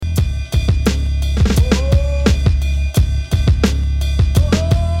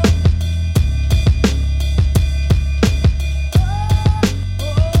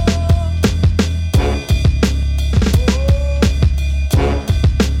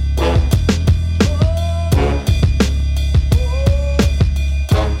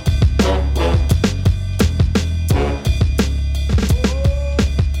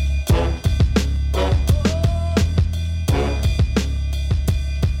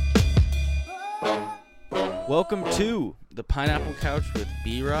Welcome to the Pineapple Couch with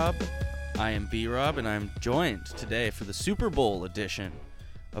Brob. I am Brob, and I'm joined today for the Super Bowl edition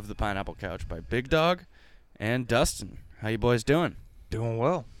of the Pineapple Couch by Big Dawg and Dustin. How you boys doing? Doing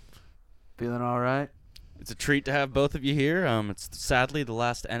well. Feeling all right. It's a treat to have both of you here. It's sadly the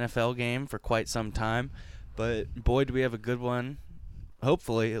last NFL game for quite some time, but boy, do we have a good one.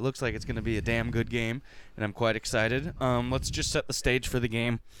 Hopefully, it looks like it's going to be a damn good game, and I'm quite excited. Let's just set the stage for the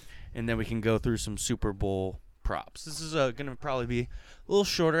game, and then we can go through some Super Bowl props. This is going to probably be a little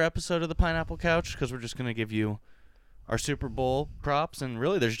shorter episode of the Pineapple Couch because we're just going to give you our Super Bowl props, and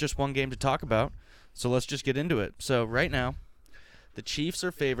really there's just one game to talk about, so let's just get into it. So right now, the Chiefs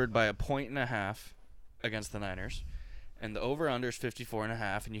are favored by 1.5 against the Niners, and the over-under is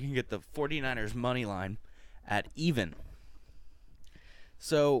 54.5, and you can get the 49ers money line at even.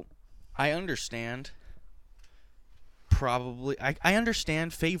 So, I understand I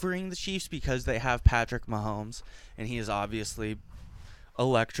understand favoring the Chiefs because they have Patrick Mahomes, and he is obviously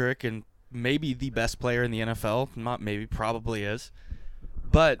electric and maybe the best player in the NFL. Not maybe, probably is.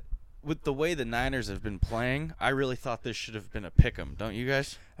 But with the way the Niners have been playing, I really thought this should have been a pick'em, don't you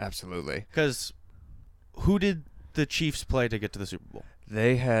guys? Absolutely. Because who did the Chiefs play to get to the Super Bowl?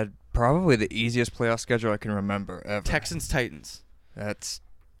 They had probably the easiest playoff schedule I can remember ever. Texans-Titans.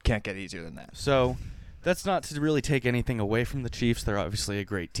 Can't get easier than that. So that's not to really take anything away from the Chiefs. They're obviously a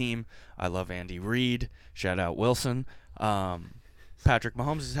great team. I love Andy Reid. Shout out Wilson. Patrick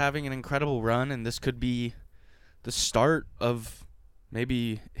Mahomes is having an incredible run, and this could be the start of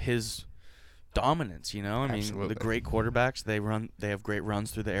maybe his dominance, you know? I mean, the great quarterbacks, they have great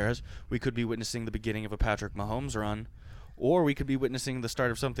runs through the eras. We could be witnessing the beginning of a Patrick Mahomes run, or we could be witnessing the start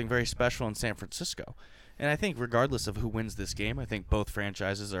of something very special in San Francisco. And I think regardless of who wins this game, I think both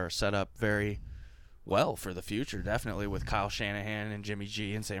franchises are set up very well for the future, definitely with Kyle Shanahan and Jimmy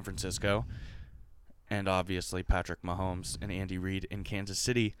G in San Francisco, and obviously Patrick Mahomes and Andy Reid in Kansas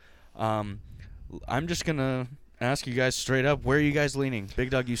City. I'm just going to ask you guys straight up, where are you guys leaning?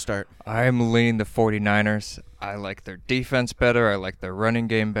 Big Dog, you start. I'm leaning the 49ers. I like their defense better. I like their running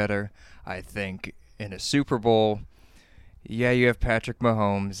game better. I think in a Super Bowl, yeah, you have Patrick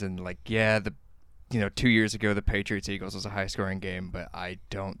Mahomes, and 2 years ago the Patriots-Eagles was a high-scoring game, but I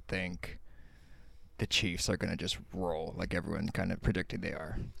don't think the Chiefs are going to just roll like everyone kind of predicted they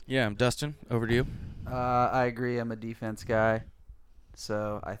are. Yeah, Dustin, over to you. I agree. I'm a defense guy,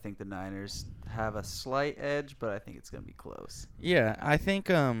 so I think the Niners have a slight edge, but I think it's going to be close. Yeah, I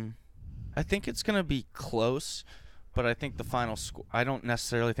think it's going to be close, but I think the final score, I don't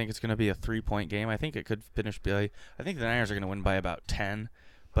necessarily think it's going to be a 3-point game. I think it could finish I think the Niners are going to win by about 10,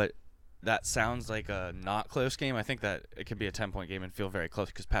 but that sounds like a not close game. I think that it could be a 10-point game and feel very close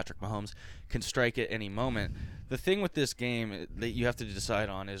because Patrick Mahomes can strike at any moment. The thing with this game that you have to decide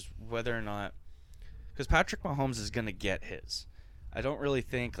on is whether or not, because Patrick Mahomes is going to get his. I don't really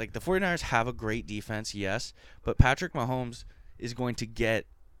think, the 49ers have a great defense, yes, but Patrick Mahomes is going to get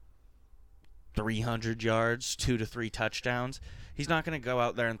 300 yards, 2 to 3 touchdowns. He's not going to go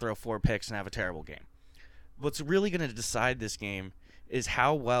out there and throw 4 picks and have a terrible game. What's really going to decide this game is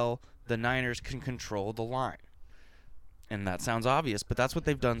how well the Niners can control the line. And that sounds obvious, but that's what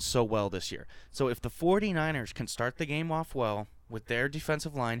they've done so well this year. So if the 49ers can start the game off well with their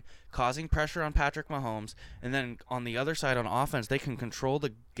defensive line, causing pressure on Patrick Mahomes, and then on the other side on offense, they can control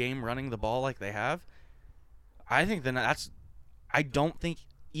the game running the ball like they have, I think I don't think,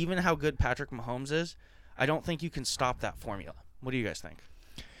 even how good Patrick Mahomes is, I don't think you can stop that formula. What do you guys think?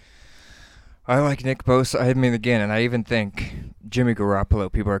 I like Nick Bosa. And I even think Jimmy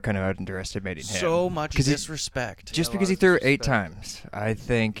Garoppolo, people are kind of underestimating him. So much disrespect. Just because he threw 8 times. I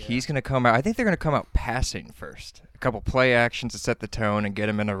think he's going to come out. I think they're going to come out passing first. A couple play actions to set the tone and get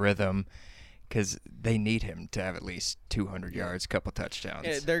him in a rhythm because they need him to have at least 200 yards, a couple touchdowns.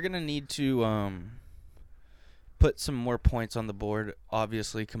 Yeah, they're going to need to put some more points on the board,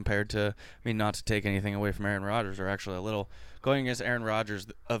 obviously, compared to, not to take anything away from Aaron Rodgers, or actually a little. Going against Aaron Rodgers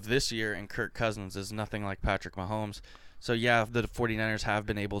of this year and Kirk Cousins is nothing like Patrick Mahomes. So, yeah, the 49ers have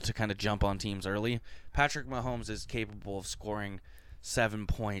been able to kind of jump on teams early. Patrick Mahomes is capable of scoring 7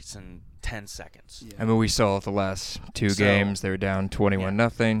 points in 10 seconds. Yeah. We saw the last 2 games. They were down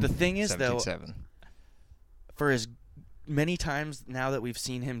 21-0. The thing is, 17-7. though, for as many times now that we've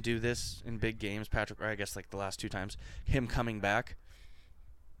seen him do this in big games, Patrick, or I guess the last 2 times, him coming back,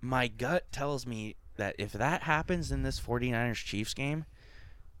 my gut tells me that if that happens in this 49ers-Chiefs game,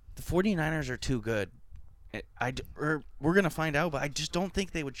 the 49ers are too good. We're going to find out, but I just don't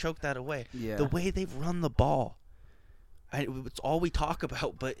think they would choke that away. Yeah. The way they've run the ball, it's all we talk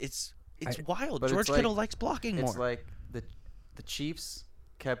about, but it's wild. George Kittle likes blocking more. It's like the Chiefs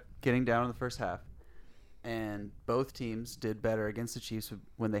kept getting down in the first half. and both teams did better against the Chiefs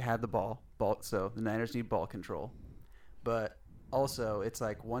when they had the ball. So the Niners need ball control. But also, it's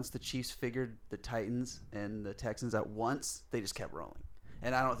like once the Chiefs figured the Titans and the Texans out once, they just kept rolling.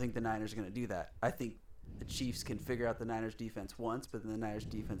 And I don't think the Niners are going to do that. I think the Chiefs can figure out the Niners defense once, but then the Niners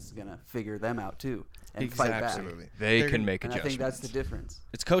defense is going to figure them out too and fight back. Absolutely. They can make and adjustments. I think that's the difference.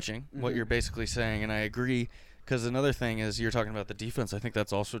 It's coaching, what you're basically saying, and I agree. Because another thing is you're talking about the defense. I think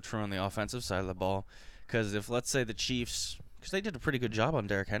that's also true on the offensive side of the ball. Because if, let's say, the Chiefs, because they did a pretty good job on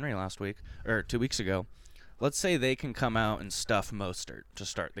Derrick Henry last week, or 2 weeks ago, let's say they can come out and stuff Mostert to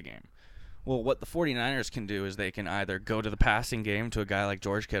start the game. Well, what the 49ers can do is they can either go to the passing game to a guy like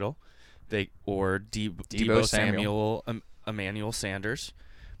George Kittle, or Deebo Samuel, Emmanuel Sanders.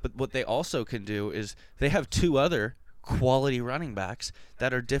 But what they also can do is they have 2 other quality running backs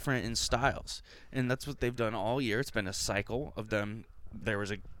that are different in styles. And that's what they've done all year. It's been a cycle of them. There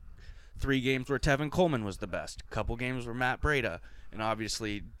was 3 games where Tevin Coleman was the best, a couple games where Matt Breida, and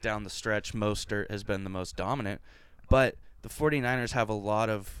obviously down the stretch Mostert has been the most dominant. But the 49ers have a lot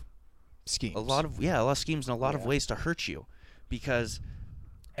of schemes. A lot of schemes and a lot of ways to hurt you, because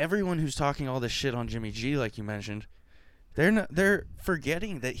everyone who's talking all this shit on Jimmy G, like you mentioned, they're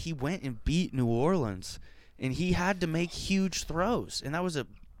forgetting that he went and beat New Orleans, and he had to make huge throws, and that was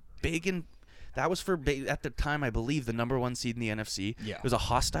that was for at the time I believe the number 1 seed in the NFC. Yeah. It was a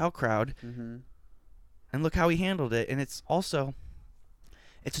hostile crowd, and look how he handled it. And it's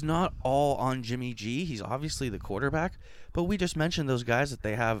not all on Jimmy G. He's obviously the quarterback, but we just mentioned those guys that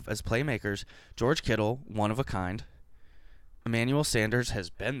they have as playmakers. George Kittle, one of a kind. Emmanuel Sanders has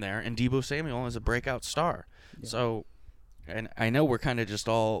been there, and Deebo Samuel is a breakout star. Yeah. So, and I know we're kind of just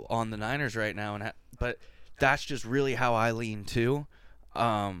all on the Niners right now, but that's just really how I lean too.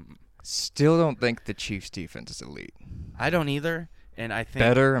 Still don't think the Chiefs' defense is elite. I don't either, and I think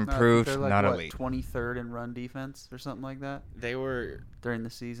better, improved, they're like, not what, elite. 23rd in run defense or something like that. They were during the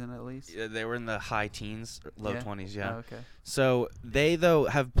season at least. Yeah, they were in the high teens, low 20s. Yeah. Oh, okay. So they though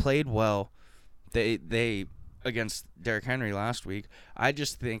have played well. They against Derrick Henry last week. I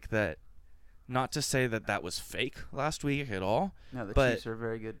just think that, not to say that was fake last week at all. No, the but Chiefs are a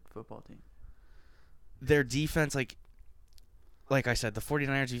very good football team. Their defense, like I said, the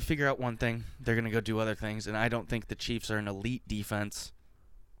 49ers, if you figure out one thing, they're going to go do other things, and I don't think the Chiefs are an elite defense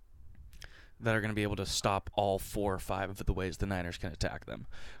that are going to be able to stop all 4 or 5 of the ways the Niners can attack them.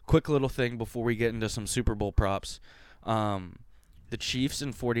 Quick little thing before we get into some Super Bowl props. The Chiefs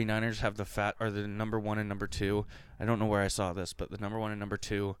and 49ers have are the number 1 and number 2. I don't know where I saw this, but the number 1 and number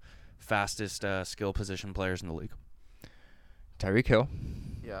 2 fastest skill position players in the league. Tyreek Hill.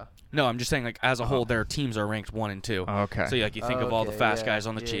 Yeah. No, I'm just saying, as a whole, their teams are ranked 1 and 2. Okay. So, you think of all the fast guys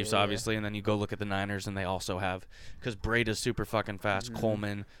on the Chiefs, obviously, and then you go look at the Niners, and they also have, because Breida's super fucking fast,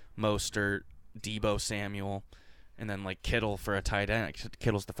 Coleman, Mostert, Deebo Samuel, and then, Kittle for a tight end.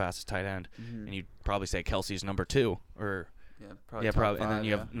 Kittle's the fastest tight end. And you'd probably say Kelsey's number 2, or... probably. And then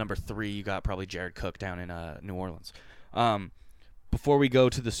you have number 3, you got probably Jared Cook down in New Orleans. Before we go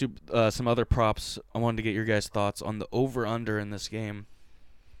to the some other props, I wanted to get your guys' thoughts on the over-under in this game.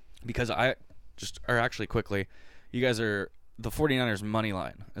 Because quickly, you guys are the 49ers money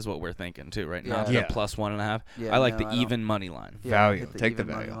line is what we're thinking too, right? Not the plus 1.5. Yeah, I like the even money line. Value. Take the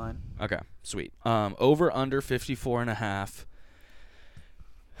value. Line. Okay, sweet. Over under 54.5.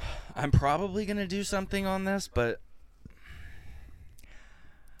 I'm probably gonna do something on this, but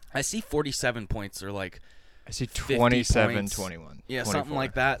I see 47 points or I see 27-21. Yeah, something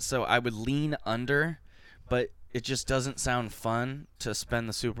like that. So I would lean under, but it just doesn't sound fun to spend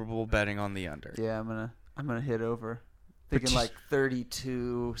the Super Bowl betting on the under. Yeah, I'm gonna hit over. Thinking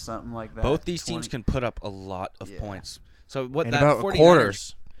 32, something like that. Both these teams can put up a lot of points. So what and that about 49ers,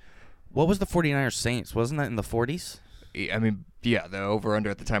 quarters. What was the 49ers Saints? Wasn't that in the 40s? I mean, yeah, the over under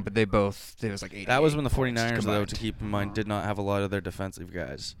at the time, but it was 88. That was when the 49ers, though, to keep in mind, did not have a lot of their defensive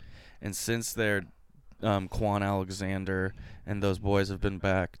guys. And since their Quan Alexander and those boys have been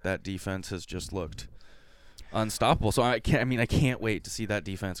back, that defense has just looked unstoppable. So I can't wait to see that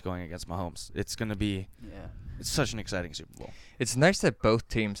defense going against Mahomes. It's going to be it's such an exciting Super Bowl. It's nice that both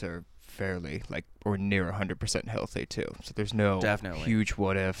teams are fairly or near 100% healthy too. So there's no huge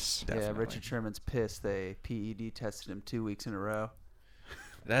what ifs. Yeah, Richard Sherman's pissed. They PED tested him 2 weeks in a row.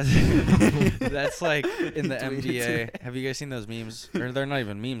 That's like in the NBA. Have you guys seen those memes? Or they're not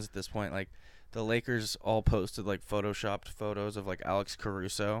even memes at this point. The Lakers all posted photoshopped photos of Alex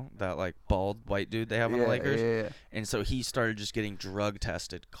Caruso, that bald white dude they have on the Lakers. Yeah. And so he started just getting drug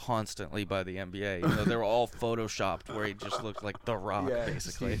tested constantly by the NBA. You know, they were all photoshopped where he just looked like The Rock,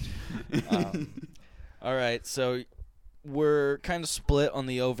 basically. All right, so we're kind of split on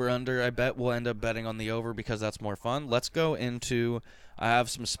the over-under. I bet we'll end up betting on the over because that's more fun. Let's go into – I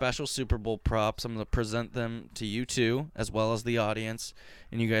have some special Super Bowl props. I'm going to present them to you two as well as the audience,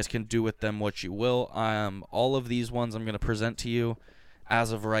 and you guys can do with them what you will. All of these ones I'm going to present to you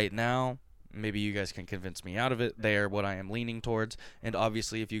as of right now. Maybe you guys can convince me out of it. They are what I am leaning towards, and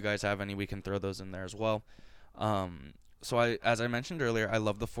obviously if you guys have any, we can throw those in there as well. So as I mentioned earlier, I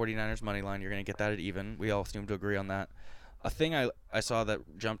love the 49ers money line. You're going to get that at even. We all seem to agree on that. A thing I saw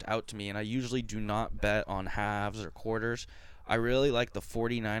that jumped out to me, and I usually do not bet on halves or quarters, I really like the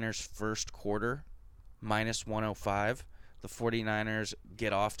 49ers first quarter, minus 105. The 49ers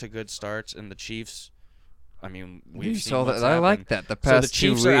get off to good starts, and the Chiefs, I mean, we've seen saw what's that. I happened. like that. The past So the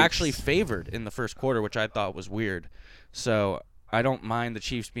Chiefs 2 are weeks. actually favored in the first quarter, which I thought was weird. So I don't mind the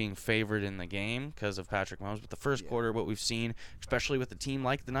Chiefs being favored in the game because of Patrick Mahomes, but the first quarter, what we've seen, especially with a team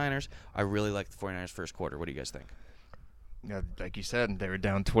like the Niners, I really like the 49ers first quarter. What do you guys think? Yeah, like you said, they were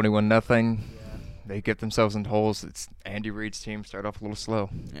down 21-0. Yeah. They get themselves in holes. It's Andy Reid's team start off a little slow.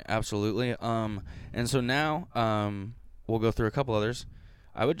 Yeah, absolutely. And so now we'll go through a couple others.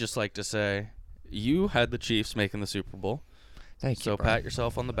 I would just like to say you had the Chiefs making the Super Bowl. Thank you. So Brian. pat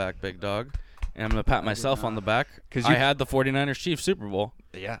yourself on the back, Big Dog. And I'm going to pat myself on the back 'Cause I you- had the 49ers Chiefs Super Bowl.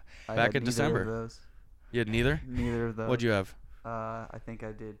 Yeah. I Back had in neither December. Of those. You had neither? Neither of those. What'd you have? I think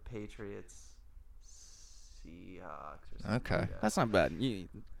I did Patriots, Seahawks, or something. Okay. Like that. That's not bad.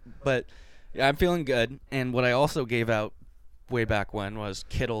 But yeah, I'm feeling good. And what I also gave out way back when was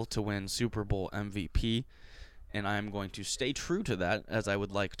Kittle to win Super Bowl MVP. And I'm going to stay true to that, as I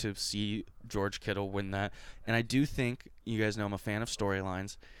would like to see George Kittle win that. And I do think, you guys know I'm a fan of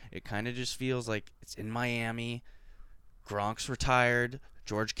storylines. It kind of just feels like it's in Miami. Gronk's retired.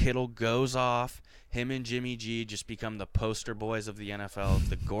 George Kittle goes off. Him and Jimmy G just become the poster boys of the NFL.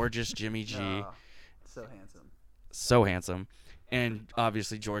 The gorgeous Jimmy G. Oh, so handsome. So handsome. And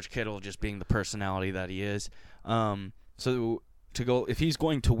obviously George Kittle just being the personality that he is. So to go, if he's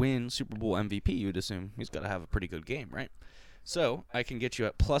going to win Super Bowl MVP, you'd assume he's got to have a pretty good game, right? So I can get you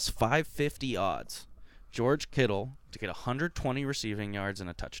at plus 550 odds. George Kittle to get 120 receiving yards and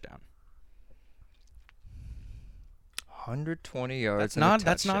a touchdown. 120 yards. That's and a not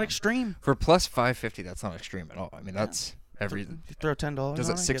touchdown. extreme. For plus 550, that's not extreme at all. I mean, that's every. You throw $10. Does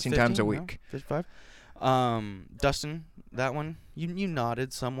it on 16 get times a 15, week. 55. Dustin, that one you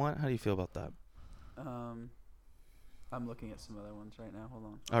nodded somewhat. How do you feel about that? I'm looking at some other ones right now. Hold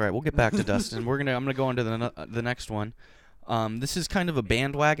on. All right, we'll get back to Dustin. I'm gonna go on to the next one. This is kind of a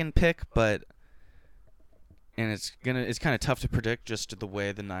bandwagon pick, but it's kind of tough to predict just the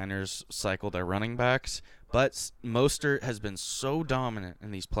way the Niners cycle their running backs. But Mostert has been so dominant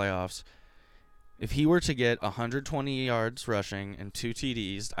in these playoffs. If he were to get 120 yards rushing and 2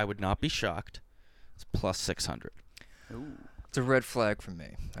 TDs, I would not be shocked. It's plus 600. Ooh. It's a red flag for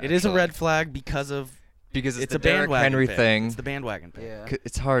me. It is a actually. red flag because Because it's the a Derrick bandwagon Henry pick. thing. It's the bandwagon pick. Yeah.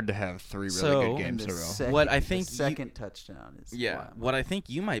 It's hard to have 3 really So- good And games the in a row. second- What I the think you- second touchdown is Yeah. wow. What I think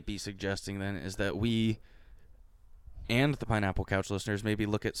you might be suggesting then is that we and the Pineapple Couch listeners maybe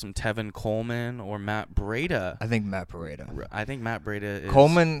look at some Tevin Coleman or Matt Breida. I think Matt Pareto. I think Matt Breida is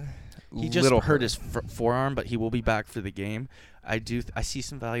Coleman, He just little hurt his forearm, but he will be back for the game. I see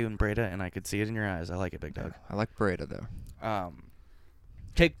some value in Breida, and I could see it in your eyes. I like it, Big Dog. I like Pareto though.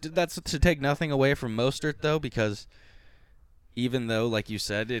 That's to take nothing away from Mostert though, because even though, like you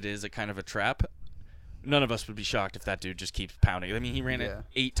said, it is a kind of a trap, none of us would be shocked if that dude just keeps pounding. I mean, he ran it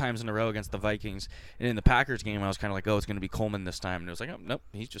 8 times in a row against the Vikings, and in the Packers game, I was kind of like, oh, it's going to be Coleman this time, and it was like, oh, nope,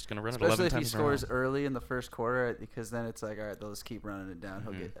 he's just going to run it 11 Especially if he times in a row. scores early in the first quarter, because then it's like, all right, they'll just keep running it down.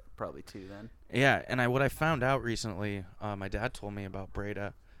 He'll get probably 2 then. Yeah, and what I found out recently, my dad told me about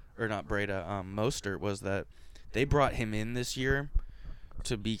Mostert, was that they brought him in this year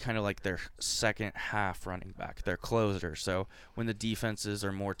to be kind of like their second half running back, their closer. So when the defenses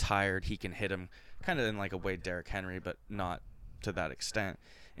are more tired, he can hit them kind of in like a way Derrick Henry, but not to that extent.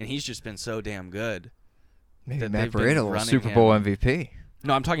 And he's just been so damn good. Maybe that Matt they've been Pareto will running Super Bowl him. MVP.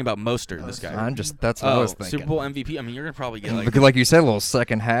 No, I'm talking about Mostert, this guy. That's what I was thinking. Super Bowl MVP. I mean, you're going to probably get like Because like you said, a little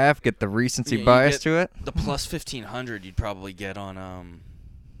second half, get the recency you bias get to it. the plus 1,500 you'd probably get on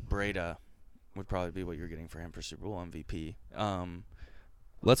Breida would probably be what you're getting for him for Super Bowl MVP.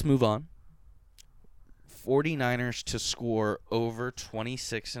 Let's move on. 49ers to score over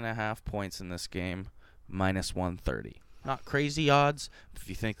 26.5 points in this game, minus 130. Not crazy odds. If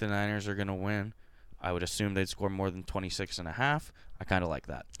you think the Niners are going to win, I would assume they'd score more than 26.5. I kind of like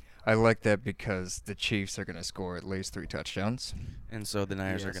that. I like that because the Chiefs are going to score at least 3 touchdowns. And so the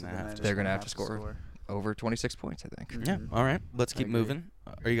Niners are going to have to. They're going to have to score over 26 points, I think. Yeah, all right. Let's keep agree. moving.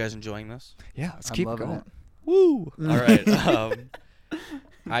 Are you guys enjoying this? Yeah, let's I'm keep loving going. it. Woo! All right.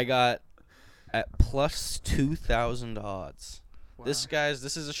 I got at plus 2,000 odds. Wow. This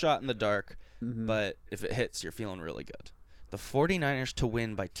is a shot in the dark, Mhm. but if it hits, you're feeling really good. The 49ers to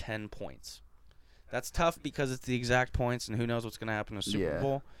win by 10 points. That's tough because it's the exact points, and who knows what's going to happen in a Super Yeah.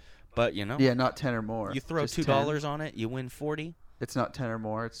 Bowl. But, you know, Yeah, not 10 or more. you throw Just $2 10. on it, you win 40. It's not 10 or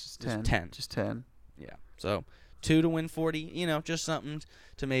more. It's just 10. Just 10. Just 10. Yeah. So 2 to win 40, you know, just something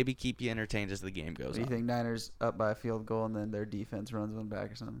to maybe keep you entertained as the game What goes do you on. think? Niners up by a field goal and then their defense runs one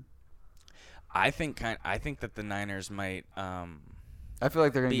back or something? I think that the Niners might I feel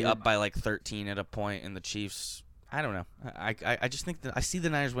like they're going to be up by like 13 at a point, and the Chiefs, I don't know. I just think that I see the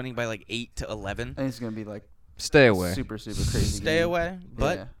Niners winning by like 8 to 11. I think it's going to be like Stay away. super crazy. Stay game. away,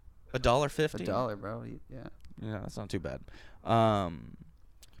 but yeah. $1.50. $1, bro. Yeah. Yeah, that's not too bad.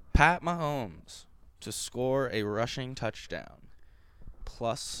 Pat Mahomes to score a rushing touchdown,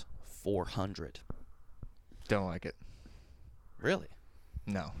 plus 400. Don't like it. Really?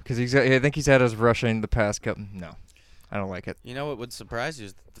 No, because I think he's had us rushing the past couple. No, I don't like it. You know what would surprise you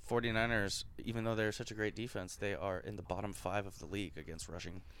is that the 49ers, even though they're such a great defense, they are in the bottom 5 of the league against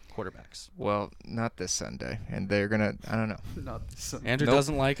rushing quarterbacks. Well, not this Sunday, and they're gonna. I don't know. Not this one. Andrew Nope.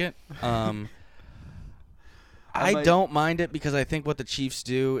 doesn't like it. I I might- don't mind it because I think what the Chiefs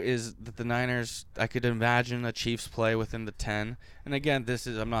do is that the Niners, I could imagine a Chiefs play within the 10. And again,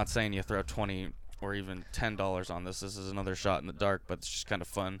 I'm not saying you throw 20 or even $10 on this. This is another shot in the dark, but it's just kind of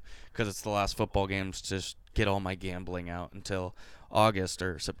fun because it's the last football games to just get all my gambling out until August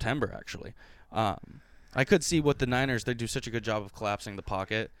or September, actually. I could see what the Niners, they do such a good job of collapsing the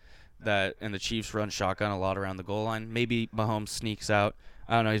pocket and the Chiefs run shotgun a lot around the goal line. Maybe Mahomes sneaks out.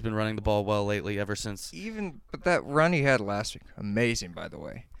 I don't know. He's been running the ball well lately ever since. But that run he had last week, amazing, by the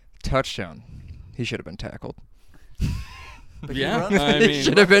way. Touchdown. He should have been tackled. But he Yeah, runs- I He mean,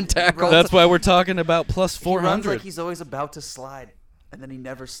 should have been tackled. that's why we're talking about plus He runs 400. like he's always about to slide, and then he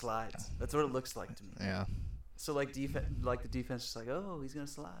never slides. That's what it looks like to me. Yeah. So like the defense is like, oh, he's gonna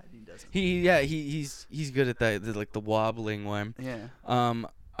slide. He doesn't. He's good at that, like the wobbling one. Yeah.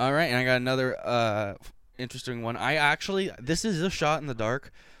 All right, and I got another interesting one. This is a shot in the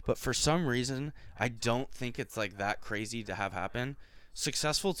dark, but for some reason I don't think it's like that crazy to have happen.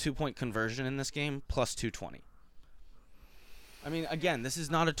 Successful 2-point conversion in this game, plus 220. I mean, again, this is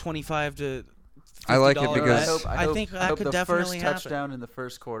not a 25 to I like it $50 because- bet. I hope, think I that hope could the definitely first happen. touchdown in the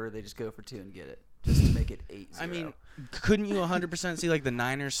first quarter, they just go for 2 and get it, just to make it 8-0. I mean, couldn't you 100% see like the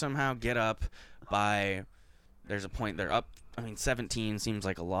Niners somehow get up by? There's a point they're up. I mean, 17 seems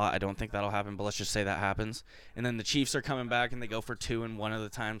like a lot. I don't think that'll happen, but let's just say that happens. And then the Chiefs are coming back and they go for 2 in one of the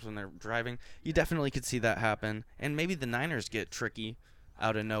times when they're driving. You definitely could see that happen. And maybe the Niners get tricky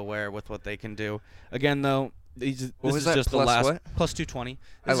out of nowhere with what they can do. Again, though, this was is that, just the plus last what? plus 220.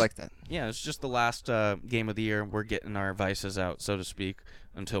 I like that. Yeah, it's just the last game of the year. We're getting our vices out, so to speak,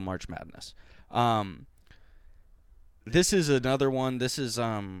 until March Madness. This is another one. This is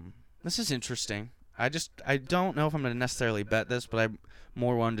interesting. I don't know if I'm going to necessarily bet this, but I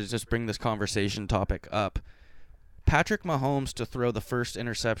more wanted to just bring this conversation topic up. Patrick Mahomes to throw the first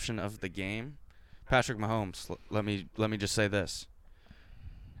interception of the game. Patrick Mahomes, let me just say this,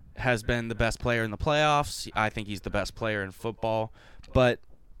 has been the best player in the playoffs. I think he's the best player in football. But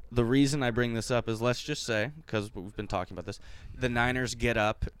the reason I bring this up is, let's just say, because we've been talking about this, the Niners get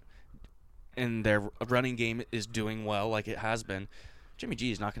up and their running game is doing well like it has been. Jimmy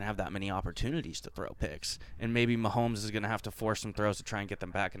G is not going to have that many opportunities to throw picks. And maybe Mahomes is going to have to force some throws to try and get them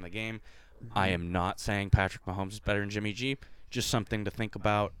back in the game. I am not saying Patrick Mahomes is better than Jimmy G. Just something to think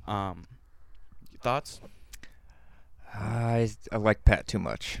about. Thoughts? I like Pat too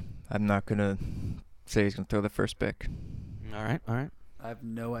much. I'm not gonna say he's gonna throw the first pick. All right. I have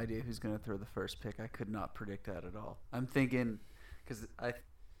no idea who's going to throw the first pick. I could not predict that at all. I'm thinking, because I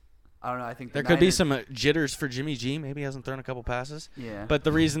don't know. I think There could be some jitters for Jimmy G. Maybe he hasn't thrown a couple passes. Yeah. But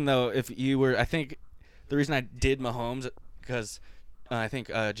the reason, though, I think the reason I did Mahomes, because I think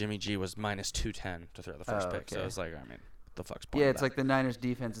Jimmy G was minus 210 to throw the first pick. So okay. it's like, I mean, what the fuck's point Yeah, of it's that? like the Niners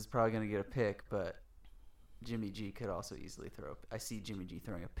defense is probably going to get a pick, but Jimmy G could also easily throw. I see Jimmy G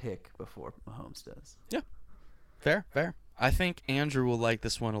throwing a pick before Mahomes does. Fair. I think Andrew will like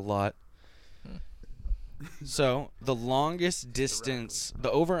this one a lot. So, the longest distance,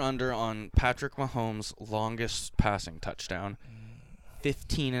 the over-under on Patrick Mahomes' longest passing touchdown,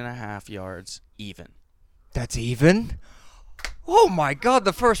 15.5 yards, even. That's even? Oh my God!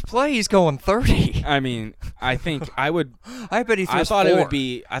 The first play, he's going 30. I mean, I think I would. I bet he throws I thought 4.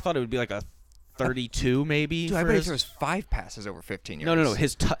 it would be like a 32 maybe. Dude, I for bet he his- throws 5 passes over 15 yards. No. He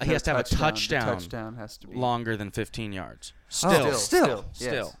has to have a The touchdown touchdown has to be longer than 15 yards. Still.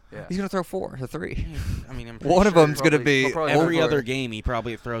 Yes. Yeah. He's gonna throw 4 or 3. I mean, I'm pretty One of sure them's gonna be he'll probably every go for other it. game he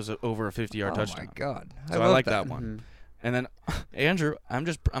probably throws over a 50-yard touchdown. Oh my god! So I love like that one. Mhm. And then Andrew,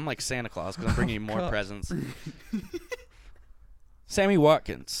 I'm like Santa Claus because I'm bringing you more God. presents. Sammy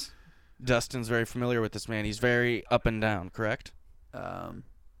Watkins. Dustin's very familiar with this man. He's very up and down, correct?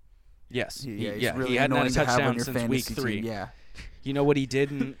 Yes. He's He really hadn't had a annoying to have on touchdown your since week fantasy 3. team. Yeah. You know what he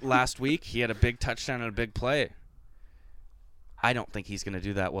did last week? He had a big touchdown and a big play. I don't think he's going to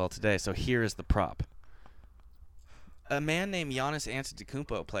do that well today, so here is the prop. A man named Giannis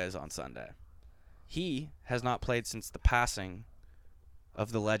Antetokounmpo plays on Sunday. He has not played since the passing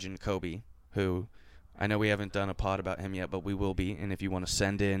of the legend Kobe, who I know we haven't done a pod about him yet, but we will be. And if you want to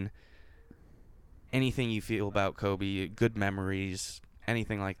send in anything you feel about Kobe, good memories,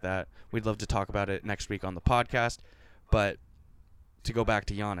 anything like that, we'd love to talk about it next week on the podcast. But to go back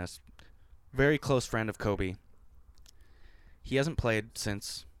to Giannis, very close friend of Kobe. He hasn't played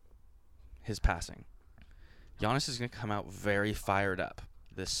since his passing. Giannis is going to come out very fired up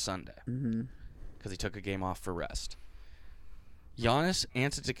this Sunday because he took a game off for rest. Giannis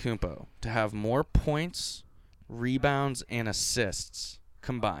Antetokounmpo to have more points, rebounds, and assists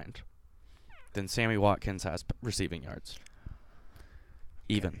combined than Sammy Watkins has receiving yards.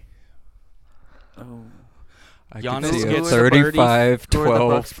 Even. Oh. Giannis Giannis gets gets the 35, Who are the 12,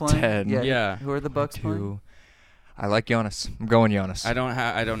 Bucks playing? 10. Yeah. Who are the Bucks playing? 2. I like Giannis. I'm going Giannis. I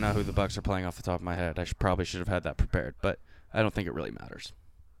don't know who the Bucks are playing off the top of my head. I probably should have had that prepared, but I don't think it really matters.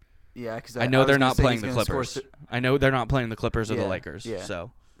 Yeah, because I know they're not playing the Clippers. I know they're not playing the Clippers or the Lakers. Yeah.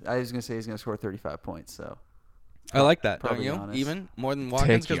 So I was gonna say he's gonna score 35 points. So I like that. Don't Probably you? Giannis. Even more than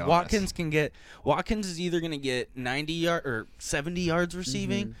Watkins, because Giannis. Watkins is either gonna get 90 yard or 70 yards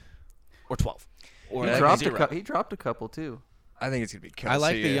receiving, or 12. Or he like dropped 0. he dropped a couple too. I think it's gonna be Kelsey, I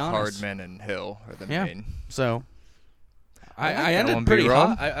like the Giannis. Hardman, and Hill are the main. So I like I that ended one, pretty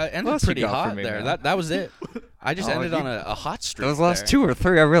B-Rob. hot. I What ended else you pretty got for hot me, there. man? That was it. I just Oh, ended you- on a hot streak. Those last there. 2 or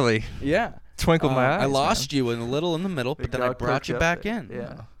 3, I really Yeah. twinkled my eyes. I lost man. you in a little in the middle, but Big then I Dawg brought perked you up back there. in.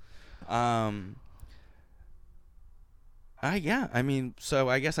 Yeah. Yeah. I mean, so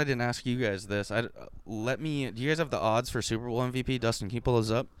I guess I didn't ask you guys this. Do you guys have the odds for Super Bowl MVP? Dustin, can you pull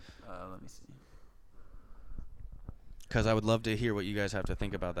those up? Let me see. Because I would love to hear what you guys have to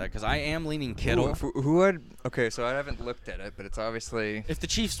think about that. Because I am leaning Kittle. Who had? Okay, so I haven't looked at it, but it's obviously. If the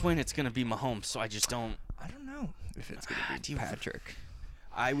Chiefs win, it's going to be Mahomes. So I just don't. I don't know if it's gonna Do be you- Patrick.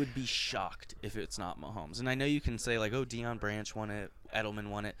 I would be shocked if it's not Mahomes. And I know you can say, like, oh, Deion Branch won it. Edelman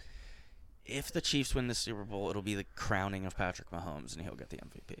won it. If the Chiefs win the Super Bowl, it'll be the crowning of Patrick Mahomes, and he'll get the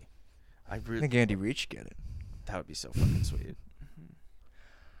MVP. I think Andy Reid should get it. That would be so fucking sweet.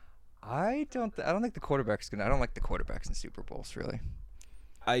 I don't think the quarterback's gonna. I don't like the quarterbacks in Super Bowls really.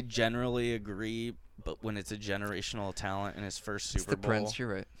 I generally agree, but when it's a generational talent in his first Super It's the Bowl, Prince.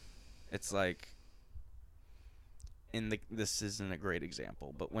 You're right. it's like this isn't a great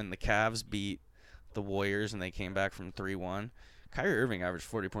example, but when the Cavs beat the Warriors and they came back from 3-1, Kyrie Irving averaged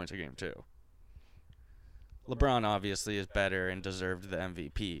 40 points a game too. LeBron obviously is better and deserved the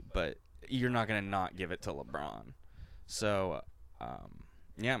MVP, but you're not going to not give it to LeBron. So,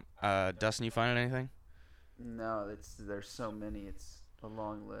 Dustin, you find anything? No, there's so many. It's a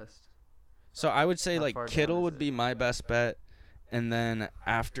long list. So I would say How like far down Kittle is would it? be my best bet, and then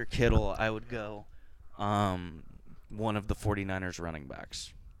after Kittle, I would go one of the 49ers running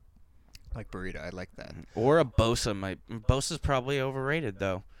backs. Like Burrito. I like that. Or a Bosa. Bosa's probably overrated,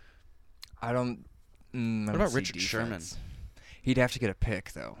 though. I don't. What about Richard Sherman? He'd have to get a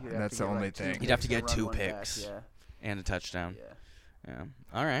pick though, You'd and have that's to the get, only like, 2 thing. He'd have to picks get and 2 run one back, picks. Yeah. And a touchdown. Yeah. Yeah.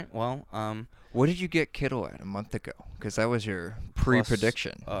 All right. Well, What did you get Kittle at a month ago? Because that was your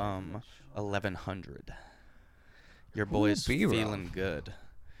pre-prediction. 1,100. Your boy's B-Rob. feeling good.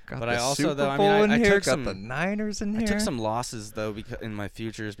 Got but the I also, Super though, I Bowl mean, in I here. took Got some- the Niners in I here. took some losses though in my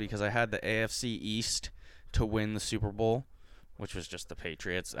futures because I had the AFC East to win the Super Bowl, which was just the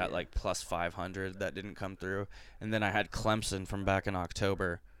Patriots at like plus 500. That didn't come through, and then I had Clemson from back in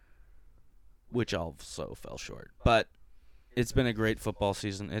October, which also fell short. But it's been a great football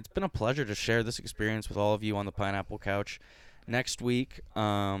season. It's been a pleasure to share this experience with all of you on the Pineapple Couch. Next week,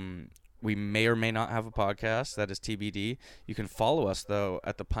 we may or may not have a podcast. That is TBD. You can follow us, though,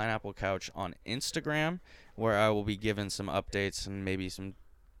 at the Pineapple Couch on Instagram, where I will be giving some updates and maybe some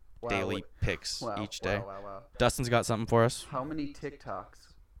daily picks each day. Wow. Dustin's got something for us. How many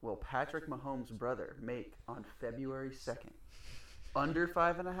TikToks will Patrick Mahomes' brother make on February 2nd? Under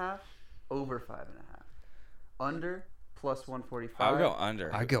 5.5, over 5.5. Under plus 145. I would go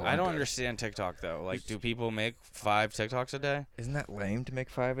under. I'd go I don't under. understand TikTok, though. Like, do people make 5 TikToks a day? Isn't that lame to make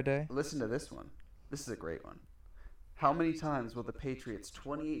 5 a day? Listen to this one. This is a great one. How many times will the Patriots'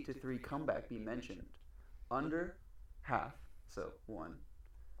 28-3 comeback be mentioned? Under, half, so 1,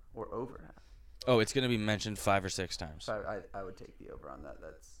 or over half? Oh, it's going to be mentioned 5 or 6 times. I would take the over on that.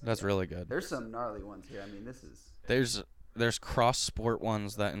 That's really good. There's some gnarly ones here. I mean, this is... There's cross-sport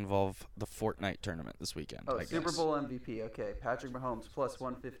ones that involve the Fortnite tournament this weekend. Oh, I Super guess. Bowl MVP. Okay, Patrick Mahomes plus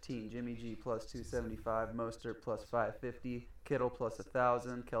 115, Jimmy G plus 275, Mostert plus 550, Kittle plus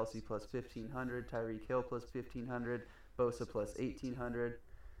 1,000, Kelsey plus 1,500, Tyreek Hill plus 1,500, Bosa plus 1,800.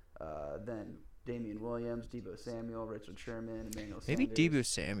 Then Damian Williams, Deebo Samuel, Richard Sherman, Emmanuel Maybe Sanders. Deebo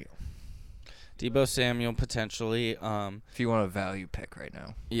Samuel. Deebo Samuel potentially. If you want a value pick right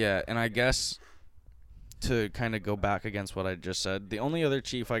now. Yeah, and I guess to kind of go back against what I just said, the only other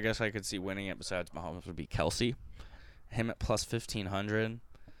Chief I guess I could see winning it besides Mahomes would be Kelsey. Him at plus 1,500.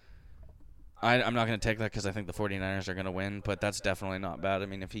 I'm not going to take that because I think the 49ers are going to win, but that's definitely not bad. I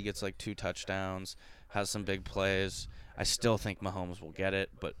mean, if he gets like 2 touchdowns, has some big plays, I still think Mahomes will get it.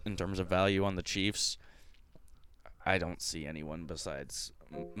 But in terms of value on the Chiefs, I don't see anyone besides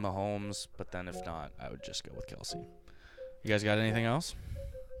Mahomes. But then if not, I would just go with Kelsey. You guys got anything else?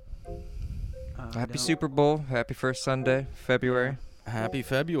 Happy Super Bowl. Happy first Sunday, February. Happy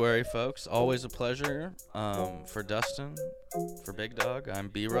February, folks. Always a pleasure. For Dustin, for Big Dawg, I'm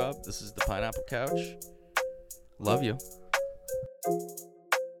Brob. This is the Pineapple Couch. Love you.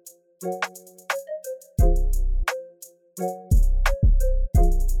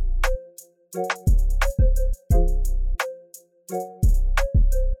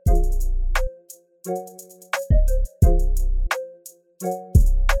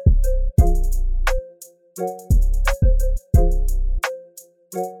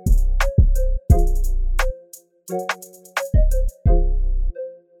 Thank you.